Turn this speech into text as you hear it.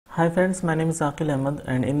Hi friends, my name is Aqil Ahmed,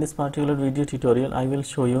 and in this particular video tutorial I will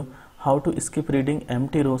show you how to skip reading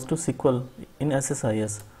empty rows to SQL in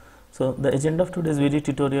SSIS. So the agenda of today's video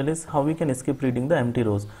tutorial is how we can skip reading the empty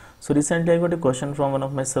rows. So recently I got a question from one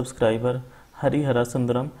of my subscriber, Hari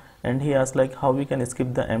Harasundaram, and he asked like how we can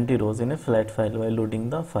skip the empty rows in a flat file while loading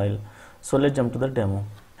the file. So let's jump to the demo.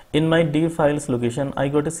 In my D files location I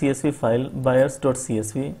got a CSV file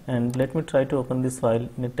buyers.csv, and let me try to open this file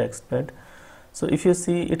in a text pad. So if you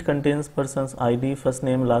see, it contains person's ID, first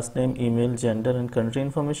name, last name, email, gender and country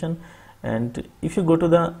information. And if you go to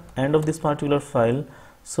the end of this particular file,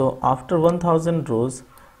 so after 1000 rows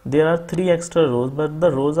there are 3 extra rows, but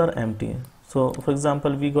the rows are empty. So for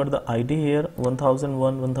example, we got the ID here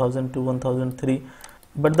 1001, 1002, 1003,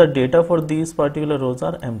 but the data for these particular rows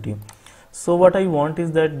are empty. So what I want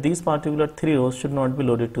is that these particular 3 rows should not be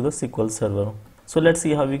loaded to the SQL server. So let's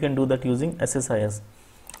see how we can do that using SSIS.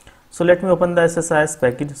 So let me open the SSIS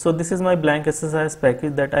package. So this is my blank SSIS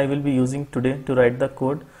package that I will be using today to write the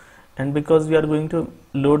code. And because we are going to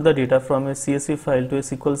load the data from a CSV file to a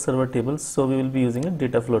SQL server table, so we will be using a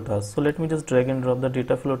data flow task. So let me just drag and drop the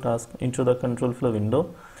data flow task into the control flow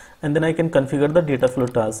window, and then I can configure the data flow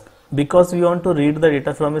task. Because we want to read the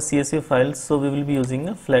data from a CSV file, so we will be using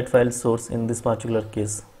a flat file source in this particular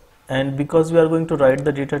case. And because we are going to write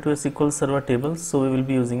the data to a SQL server table, so we will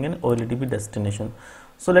be using an OLEDB destination.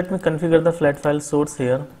 So let me configure the flat file source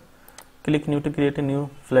here. Click new to create a new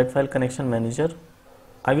flat file connection manager.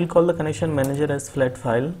 I will call the connection manager as flat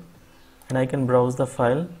file, and I can browse the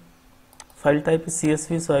file. File type is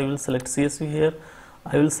CSV, so I will select CSV here.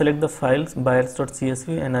 I will select the files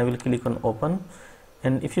buyers.csv and I will click on open.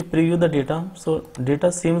 And if you preview the data, so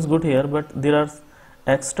data seems good here, but there are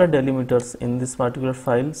extra delimiters in this particular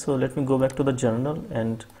file. So let me go back to the journal,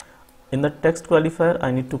 and in the text qualifier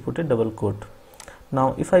I need to put a double quote.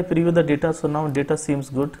 Now if I preview the data, so now data seems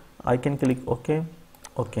good. I can click OK.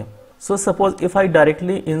 So suppose if I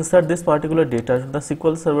directly insert this particular data to the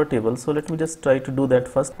SQL server table, so let me just try to do that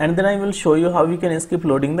first, and then I will show you how we can skip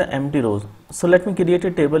loading the empty rows. So let me create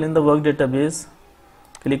a table in the work database,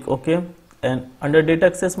 click OK, and under data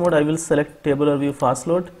access mode I will select table or view fast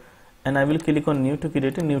load, and I will click on new to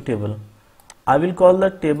create a new table. I will call the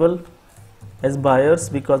table as buyers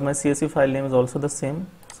because my CSV file name is also the same.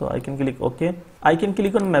 So I can click OK. I can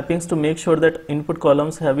click on mappings to make sure that input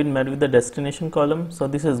columns have been met with the destination column. So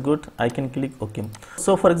this is good. I can click OK.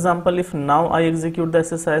 So for example, if now I execute the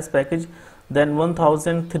SSIS package, then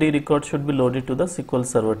 1003 records should be loaded to the SQL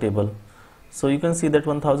server table. So you can see that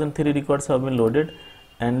 1003 records have been loaded,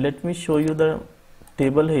 and let me show you the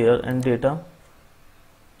table here and data.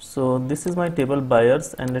 So this is my table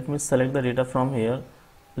buyers, and let me select the data from here.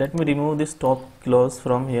 Let me remove this top clause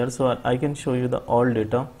from here so I can show you the all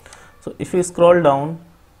data. So if you scroll down,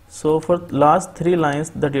 so for last 3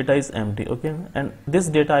 lines the data is empty, okay, and this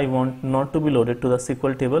data I want not to be loaded to the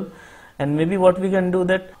SQL table. And maybe what we can do,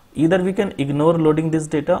 that either we can ignore loading this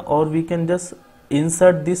data, or we can just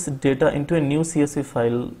insert this data into a new CSV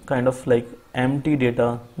file, kind of like empty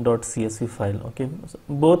data.csv file, okay. So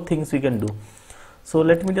both things we can do. So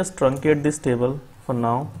let me just truncate this table for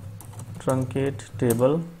now. Truncate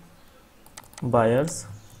table buyers,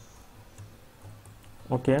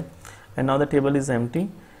 okay, and now the table is empty.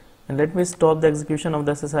 And let me stop the execution of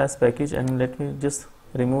the SSIS package, and let me just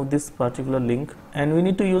remove this particular link. And we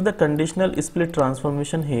need to use the conditional split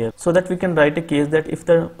transformation here, so that we can write a case that if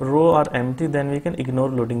the row are empty, then we can ignore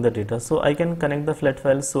loading the data. So I can connect the flat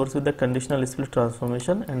file source with the conditional split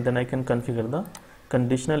transformation, and then I can configure the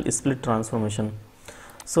conditional split transformation.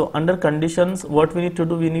 So under conditions, what we need to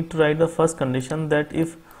do, we need to write the first condition, that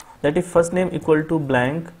if first name equal to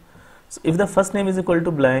blank, so if the first name is equal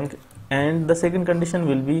to blank, and the second condition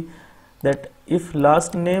will be that if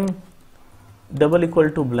last name double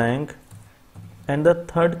equal to blank, and the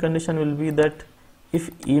third condition will be that if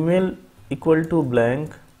email equal to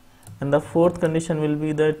blank, and the fourth condition will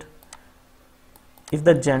be that if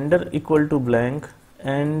the gender equal to blank,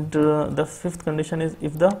 and the fifth condition is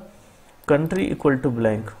if the country equal to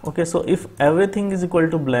blank. Okay, so if everything is equal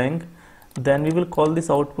to blank, then we will call this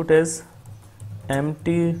output as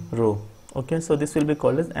empty row. Okay, so this will be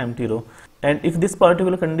called as empty row. And if this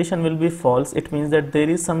particular condition will be false, it means that there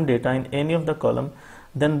is some data in any of the column,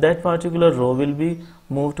 then that particular row will be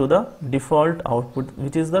moved to the default output,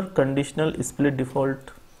 which is the conditional split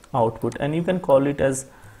default output, and you can call it as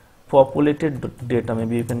populated data,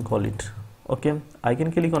 maybe you can call it. Okay, I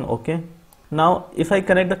can click on OK. Now if I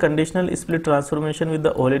connect the conditional split transformation with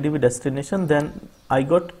the OLEDB destination, then I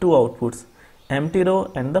got 2 outputs, empty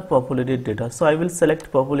row and the populated data. So I will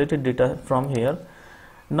select populated data from here.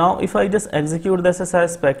 Now if I just execute the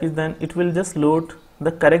SSIS package, then it will just load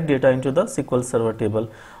the correct data into the SQL Server table.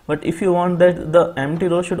 But if you want that the empty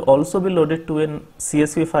row should also be loaded to a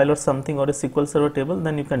CSV file or something, or a SQL Server table,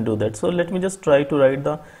 then you can do that. So let me just try to write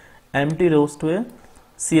the empty rows to a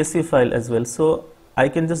CSV file as well. So I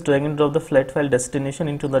can just drag and drop the flat file destination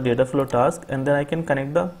into the data flow task, and then I can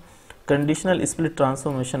connect the conditional split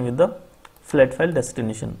transformation with the flat file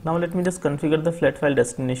destination. Now let me just configure the flat file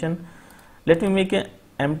destination. Let me make an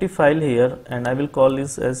empty file here, and I will call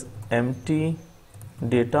this as empty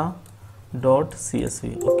data.csv.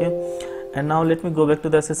 okay, and now let me go back to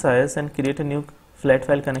the SSIS and create a new flat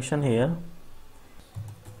file connection here.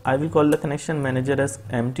 I will call the connection manager as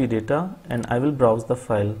empty data, and I will browse the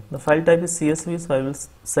file. The file type is CSV, so I will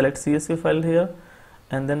select CSV file here,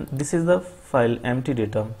 and then this is the file empty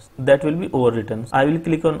data that will be overwritten. I will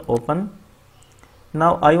click on open.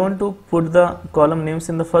 Now I want to put the column names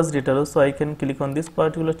in the first data row, so I can click on this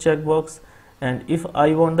particular checkbox, and if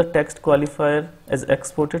I want the text qualifier as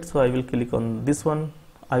exported, so I will click on this one.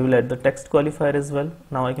 I will add the text qualifier as well.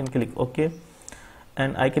 Now I can click OK,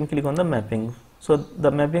 and I can click on the mapping. So the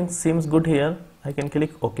mapping seems good here. I can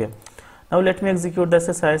click OK. Now let me execute the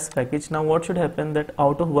SSIS package. Now what should happen, that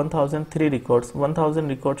out of 1003 records, 1000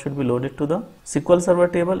 records should be loaded to the SQL Server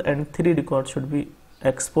table, and 3 records should be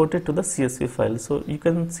exported to the CSV file. So you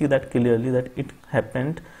can see that clearly that it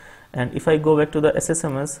happened. And if I go back to the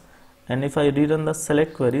SSMS and if I rerun the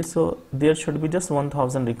select query, so there should be just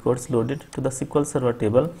 1000 records loaded to the SQL Server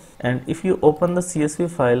table. And if you open the CSV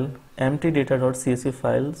file, empty data.csv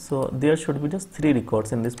file, so there should be just 3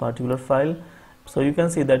 records in this particular file. So you can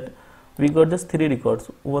see that we got just 3 records,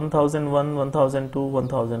 1001, 1002,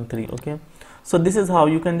 1003. okay, so this is how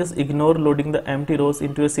you can just ignore loading the empty rows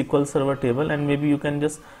into a SQL Server table, and maybe you can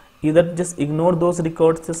just either just ignore those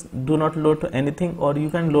records, just do not load to anything, or you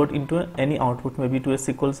can load into any output, maybe to a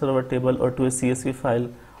SQL Server table or to a CSV file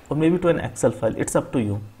or maybe to an Excel file. It's up to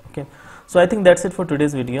you. Okay, so I think that's it for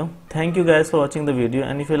today's video. Thank you guys for watching the video,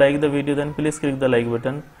 and if you like the video, then please click the like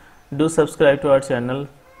button, do subscribe to our channel,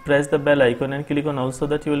 press the bell icon and click on also,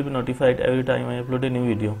 that you will be notified every time I upload a new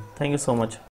video. Thank you so much.